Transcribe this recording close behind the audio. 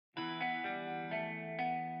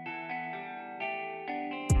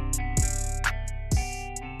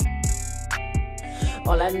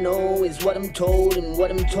All I know is what I'm told, and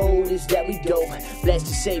what I'm told is that we dope. Blessed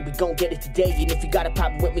to say we gon' get it today, and if you got a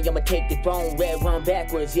problem with me, I'ma take the throne. Red run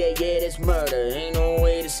backwards, yeah, that's murder. Ain't no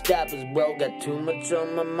way to stop us, bro. Got too much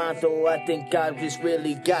on my mind, so I think I just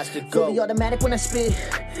really got to go. Fully automatic when I spit,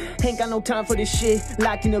 ain't got no time for this shit.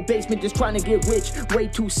 Locked in the basement just trying to get rich. Way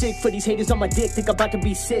too sick for these haters on my dick. Think I'm about to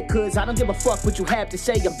be sick, cause I don't give a fuck what you have to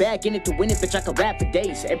say. I'm back in it to win it, bitch, I can rap for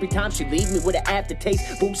days. Every time she leave me with an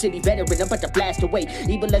aftertaste. Boom City veteran, I'm about to blast away.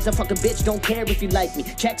 Evil as a fucking bitch, don't care if you like me.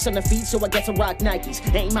 Checks on the feet, so I guess I rock Nikes.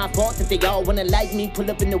 Ain't my fault that they all wanna like me. Pull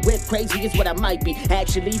up in the whip, crazy is what I might be.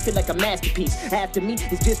 Actually feel like a masterpiece. After me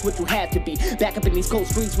is just what you have to be. Back up in these cold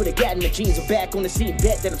streets with a gat in the jeans. I'm back on the scene,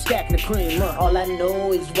 bet that I'm stacking the cream. All I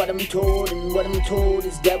know is what I'm told, and what I'm told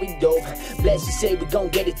is that we dope. Blessed to say we gon'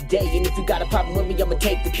 get it today, and if you got a problem with me, I'ma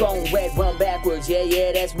take the throne. Red run backwards,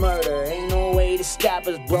 yeah, that's murder. Ain't no way to stop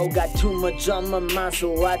us, bro. Got too much on my mind,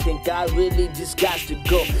 so I think I really just got to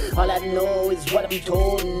go. All I know is what I'm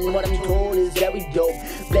told, and what I'm told is that we dope.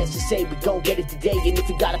 Blessed to say we gon' get it today, and if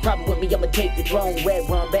you got a problem with me, I'ma take the throne. Red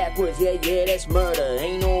run backwards, yeah, that's murder.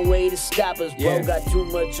 Ain't no way to stop us, bro. Got too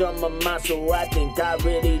much on my mind, so I think I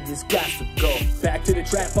really just got to go. Back to the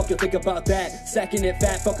trap, fuck you think about that. Stacking it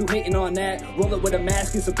fat, fuck who hating on that. Roll it with a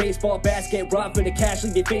mask and some baseball bats. Get robbed for the cash,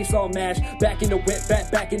 leave your face all mashed. Back in the whip,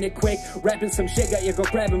 back in it quick. Rapping some shit, got your girl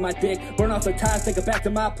grabbing my dick. Burn off the ties, take her back to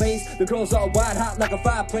my place. The girl's all wide, hot like a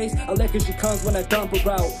fireplace. I lick her, she comes when I dump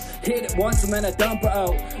her out. Hit it once and then I dump her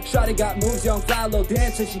out. Shawty got moves, young fly little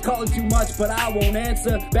dancer. She calling too much, but I won't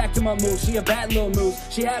answer. Back to my moves, she a bad little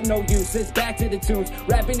moves. She have no use, it's back to the tunes.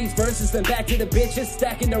 Rapping these verses, then back to the bitches.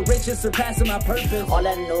 Stacking the riches, surpassing my purpose. All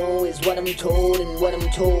I know is what I'm told, and what I'm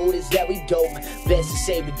told is that we dope. Blessed to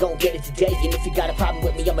say we gon' get it today, and if you got a problem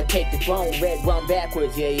with me, I'ma take the throne. Red run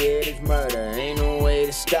backwards, yeah, it's murder. Ain't no way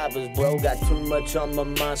to stop us, bro. Got too much on my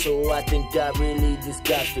mind, so I think I really just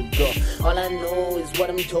got to go. All I know is what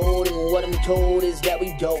I'm told, and what I'm told is that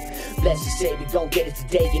we dope. Blessed to say we gon' get it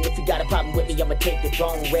today, and if you got a problem with me, I'ma take the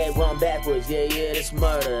throne. Red run backwards, yeah, that's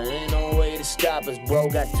murder. Ain't no way to stop us, bro.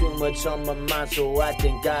 Got too much on my mind, so I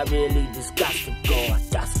think I really just got to go. I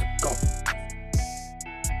got to go.